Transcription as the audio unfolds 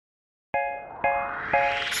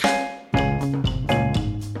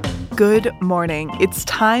Good morning. It's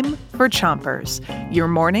time for Chompers, your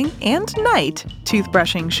morning and night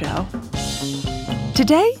toothbrushing show.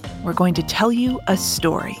 Today, we're going to tell you a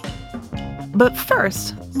story. But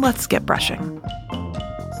first, let's get brushing.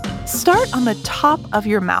 Start on the top of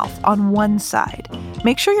your mouth on one side.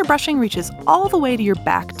 Make sure your brushing reaches all the way to your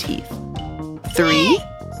back teeth. 3,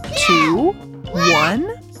 2,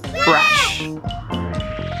 1, brush.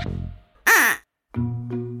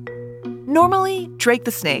 Normally, Drake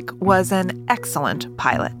the snake was an excellent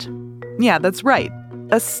pilot. Yeah, that's right,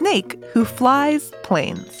 a snake who flies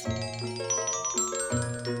planes.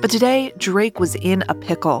 But today, Drake was in a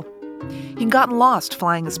pickle. He'd gotten lost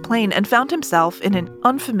flying his plane and found himself in an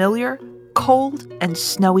unfamiliar, cold, and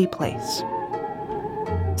snowy place.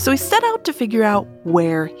 So he set out to figure out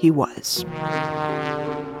where he was.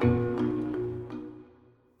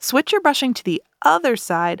 Switch your brushing to the other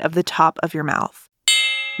side of the top of your mouth.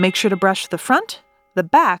 Make sure to brush the front, the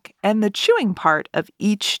back, and the chewing part of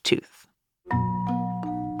each tooth.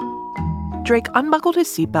 Drake unbuckled his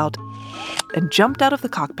seatbelt and jumped out of the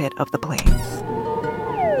cockpit of the plane.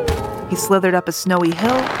 He slithered up a snowy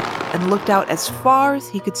hill and looked out as far as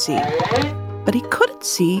he could see. But he couldn't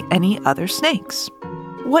see any other snakes.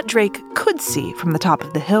 What Drake could see from the top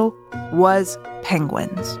of the hill was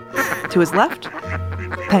penguins. To his left,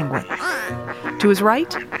 penguins. To his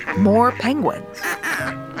right, more penguins.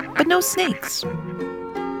 But no snakes.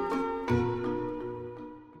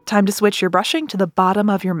 Time to switch your brushing to the bottom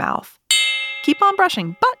of your mouth. Keep on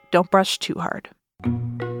brushing, but don't brush too hard.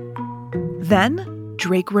 Then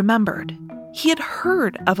Drake remembered. He had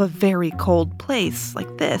heard of a very cold place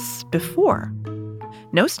like this before.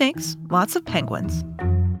 No snakes, lots of penguins.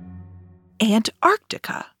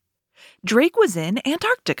 Antarctica. Drake was in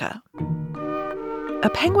Antarctica. A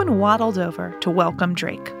penguin waddled over to welcome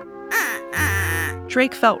Drake.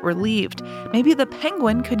 Drake felt relieved. Maybe the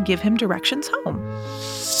penguin could give him directions home.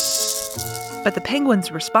 But the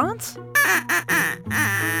penguin's response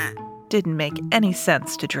didn't make any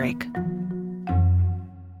sense to Drake.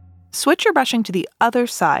 Switch your brushing to the other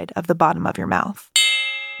side of the bottom of your mouth.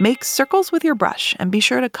 Make circles with your brush and be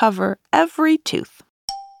sure to cover every tooth.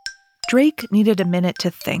 Drake needed a minute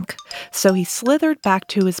to think, so he slithered back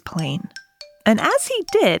to his plane. And as he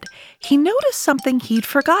did, he noticed something he'd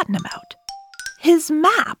forgotten about. His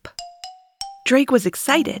map. Drake was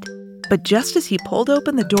excited, but just as he pulled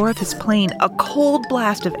open the door of his plane, a cold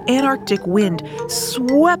blast of Antarctic wind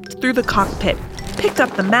swept through the cockpit, picked up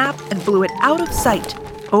the map, and blew it out of sight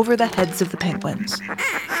over the heads of the penguins.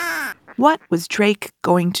 What was Drake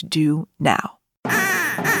going to do now?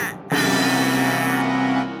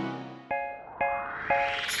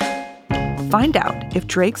 Find out if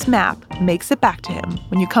Drake's map makes it back to him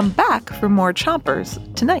when you come back for more Chompers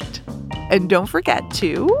tonight. And don't forget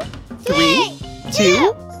to 3,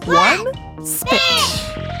 2, 1, spit!